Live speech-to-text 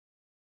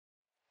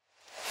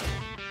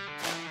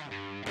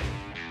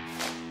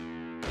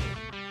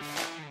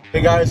Hey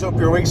guys, hope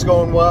your week's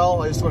going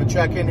well. I just want to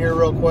check in here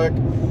real quick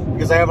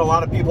because I have a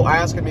lot of people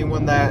asking me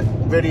when that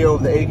video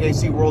of the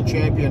AKC World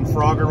Champion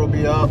Frogger will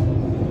be up,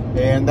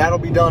 and that'll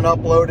be done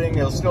uploading.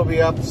 It'll still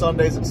be up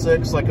Sundays at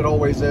 6 like it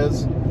always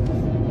is,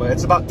 but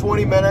it's about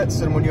 20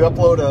 minutes, and when you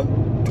upload a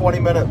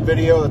 20-minute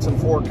video that's in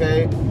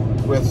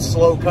 4K with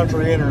slow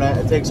country internet,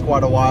 it takes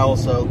quite a while.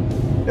 So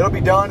it'll be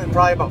done in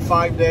probably about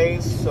 5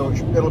 days, so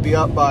it'll be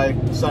up by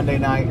Sunday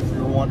night if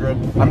you're wondering.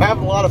 I'm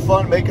having a lot of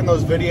fun making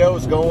those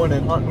videos, going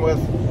and hunting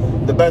with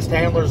the best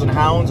handlers and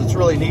hounds. It's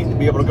really neat to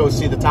be able to go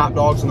see the top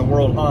dogs in the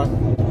world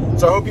hunt.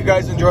 So I hope you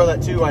guys enjoy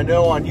that too. I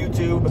know on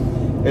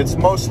YouTube, it's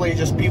mostly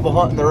just people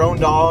hunting their own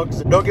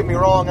dogs. Don't get me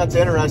wrong, that's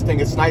interesting.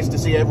 It's nice to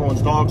see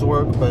everyone's dogs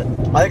work, but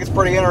I think it's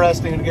pretty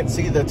interesting to get to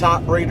see the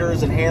top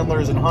breeders and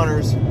handlers and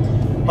hunters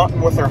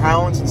hunting with their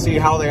hounds and see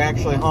how they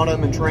actually hunt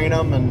them and train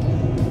them,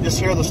 and just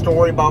hear the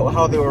story about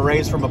how they were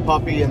raised from a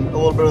puppy and a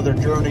little bit of their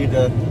journey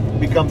to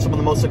become some of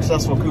the most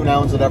successful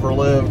coonhounds that ever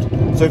lived.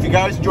 So if you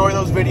guys enjoy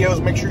those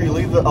videos, make sure you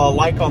leave a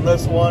like on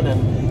this one,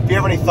 and if you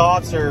have any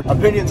thoughts or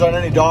opinions on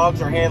any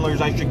dogs or handlers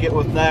I should get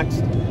with next,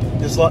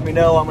 just let me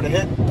know. I'm going to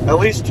hit at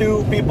least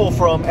 2 people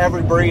from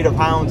every breed of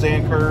hounds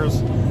and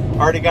curs. I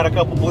already got a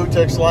couple blue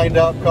ticks lined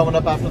up coming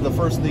up after the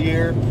first of the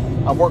year.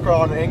 I'm working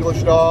on an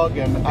English dog,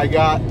 and I'm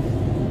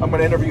going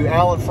to interview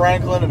Alan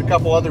Franklin and a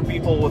couple other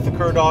people with the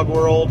cur dog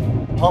world,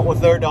 hunt with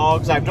their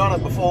dogs. I've done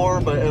it before,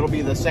 but it'll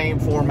be the same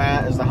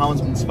format as the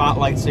Houndsman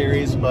Spotlight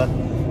series, but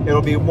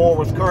it'll be more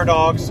with cur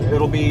dogs.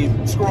 It'll be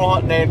squirrel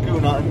hunting and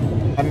coon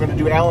hunting. I'm going to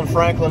do Alan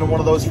Franklin in one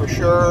of those for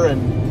sure,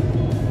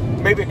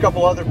 and maybe a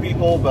couple other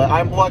people, but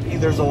I'm lucky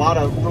there's a lot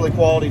of really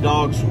quality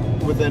dogs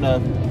within a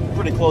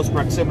pretty close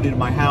proximity to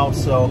my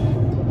house, so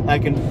I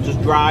can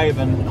just drive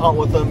and hunt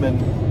with them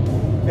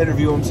and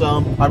interview them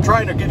some. I'm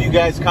trying to give you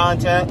guys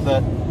content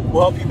that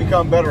will help you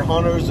become better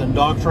hunters and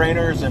dog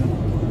trainers, and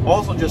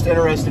also just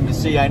interesting to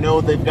see. I know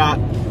they've got,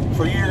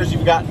 for years,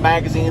 you've got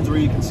magazines where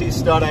you can see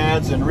stud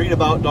ads and read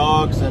about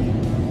dogs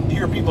and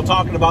hear people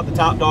talking about the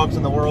top dogs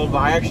in the world, but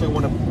I actually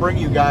want to bring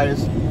you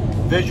guys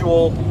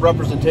visual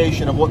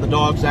representation of what the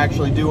dogs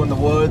actually do in the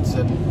woods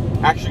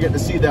and actually get to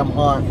see them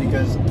hunt,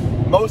 because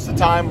most of the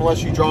time,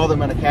 unless you draw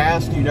them in a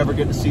cast, you never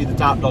get to see the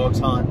top dogs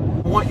hunt.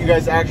 I want you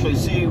guys to actually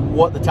see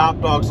what the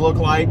top dogs look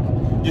like,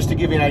 just to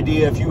give you an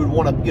idea if you would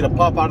want to get a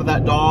pup out of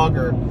that dog,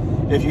 or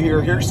if you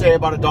hear hearsay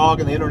about a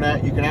dog on the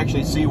internet, you can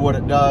actually see what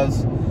it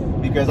does.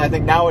 Because I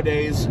think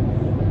nowadays,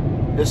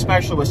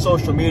 especially with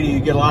social media, you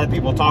get a lot of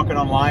people talking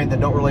online that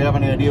don't really have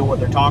any idea what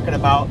they're talking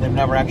about. They've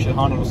never actually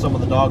hunted with some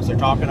of the dogs they're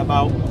talking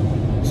about.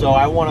 So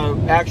I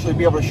want to actually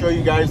be able to show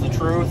you guys the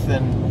truth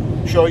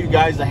and show you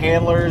guys the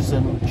handlers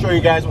and show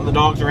you guys what the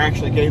dogs are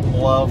actually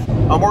capable of.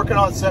 I'm working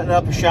on setting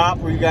up a shop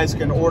where you guys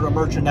can order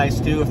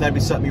merchandise too. If that'd be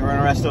something you're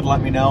interested in,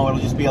 let me know.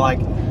 It'll just be like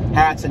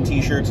hats and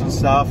t-shirts and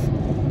stuff.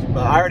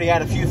 But I already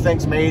had a few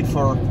things made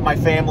for my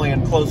family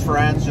and close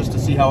friends just to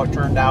see how it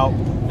turned out,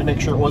 to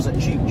make sure it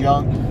wasn't cheap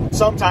junk.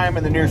 Sometime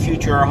in the near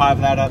future, I'll have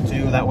that up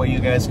too. That way you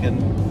guys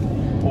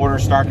can order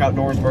Stark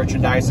Outdoors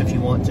merchandise if you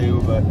want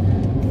to. But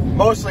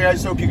mostly, I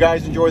just hope you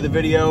guys enjoy the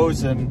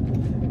videos,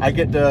 and I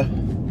get to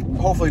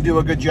hopefully do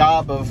a good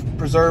job of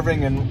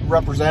preserving and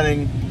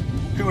representing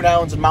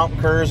coonhounds and mountain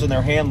curs and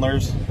their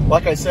handlers.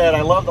 Like I said,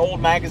 I love the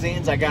old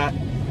magazines. I got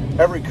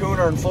every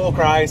cooner and full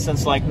cry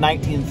since like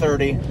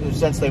 1930,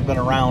 since they've been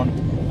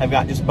around. I've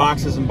got just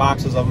boxes and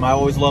boxes of them. I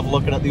always love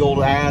looking at the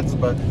old ads,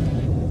 but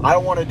I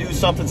don't want to do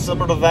something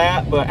similar to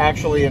that, but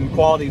actually in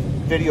quality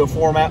video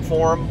format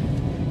for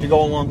them to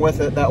go along with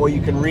it. That way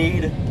you can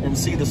read and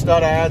see the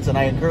stud ads, and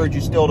I encourage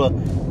you still to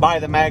buy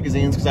the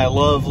magazines because I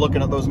love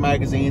looking at those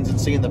magazines and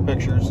seeing the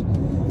pictures.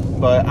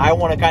 But I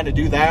want to kind of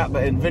do that,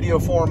 but in video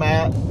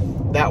format.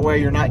 That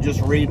way you're not just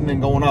reading and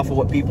going off of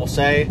what people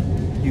say.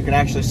 You can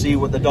actually see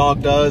what the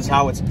dog does,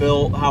 how it's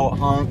built, how it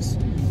hunts,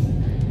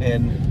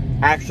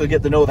 and actually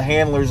get to know the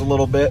handlers a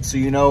little bit, so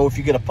you know if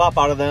you get a pup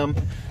out of them,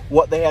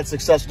 what they had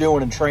success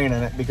doing and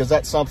training it. Because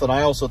that's something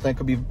I also think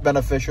could be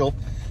beneficial,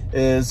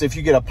 is if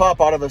you get a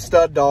pup out of a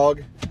stud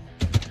dog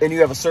and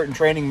you have a certain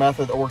training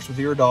method that works with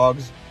your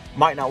dogs,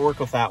 might not work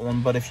with that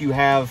one. But if you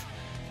have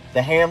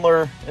the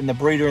handler and the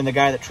breeder and the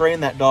guy that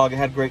trained that dog and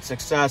had great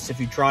success, if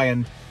you try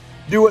and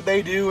do what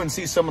they do and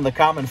see some of the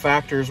common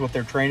factors with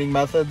their training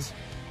methods,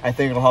 I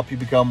think it'll help you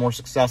become more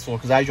successful.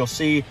 Because as you'll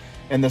see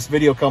in this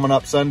video coming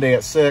up Sunday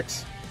at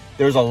 6,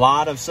 there's a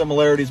lot of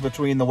similarities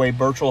between the way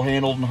Burchell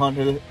handled and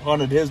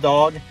hunted his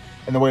dog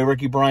and the way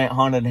Ricky Bryant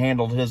hunted and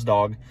handled his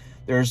dog.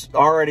 There's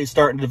already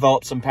starting to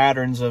develop some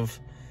patterns of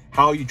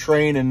how you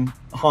train and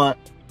hunt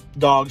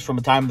dogs from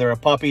the time they're a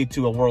puppy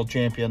to a world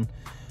champion.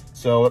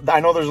 So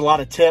I know there's a lot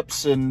of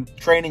tips and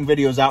training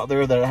videos out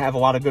there that have a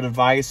lot of good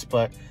advice,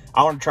 but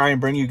I want to try and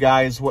bring you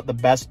guys what the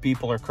best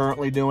people are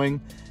currently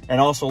doing,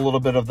 and also a little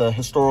bit of the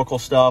historical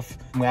stuff.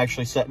 We're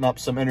actually setting up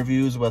some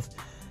interviews with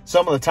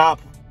some of the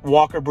top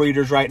walker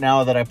breeders right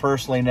now that I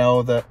personally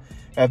know that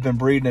have been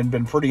breeding and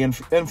been pretty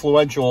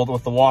influential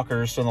with the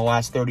walkers in the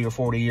last 30 or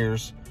 40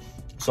 years.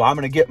 So I'm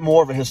going to get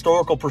more of a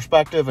historical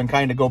perspective and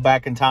kind of go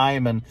back in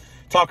time and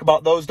talk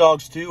about those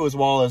dogs too, as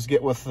well as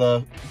get with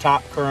the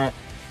top current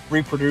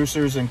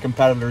reproducers and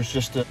competitors,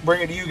 just to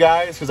bring it to you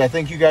guys, because I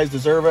think you guys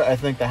deserve it. I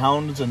think the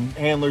hounds and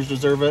handlers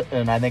deserve it,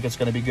 and I think it's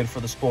going to be good for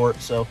the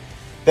sport. So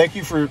thank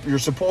you for your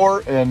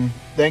support, and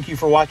thank you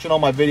for watching all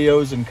my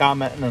videos and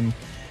commenting. And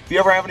if you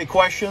ever have any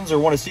questions or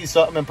want to see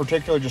something in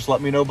particular, just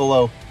let me know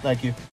below. Thank you.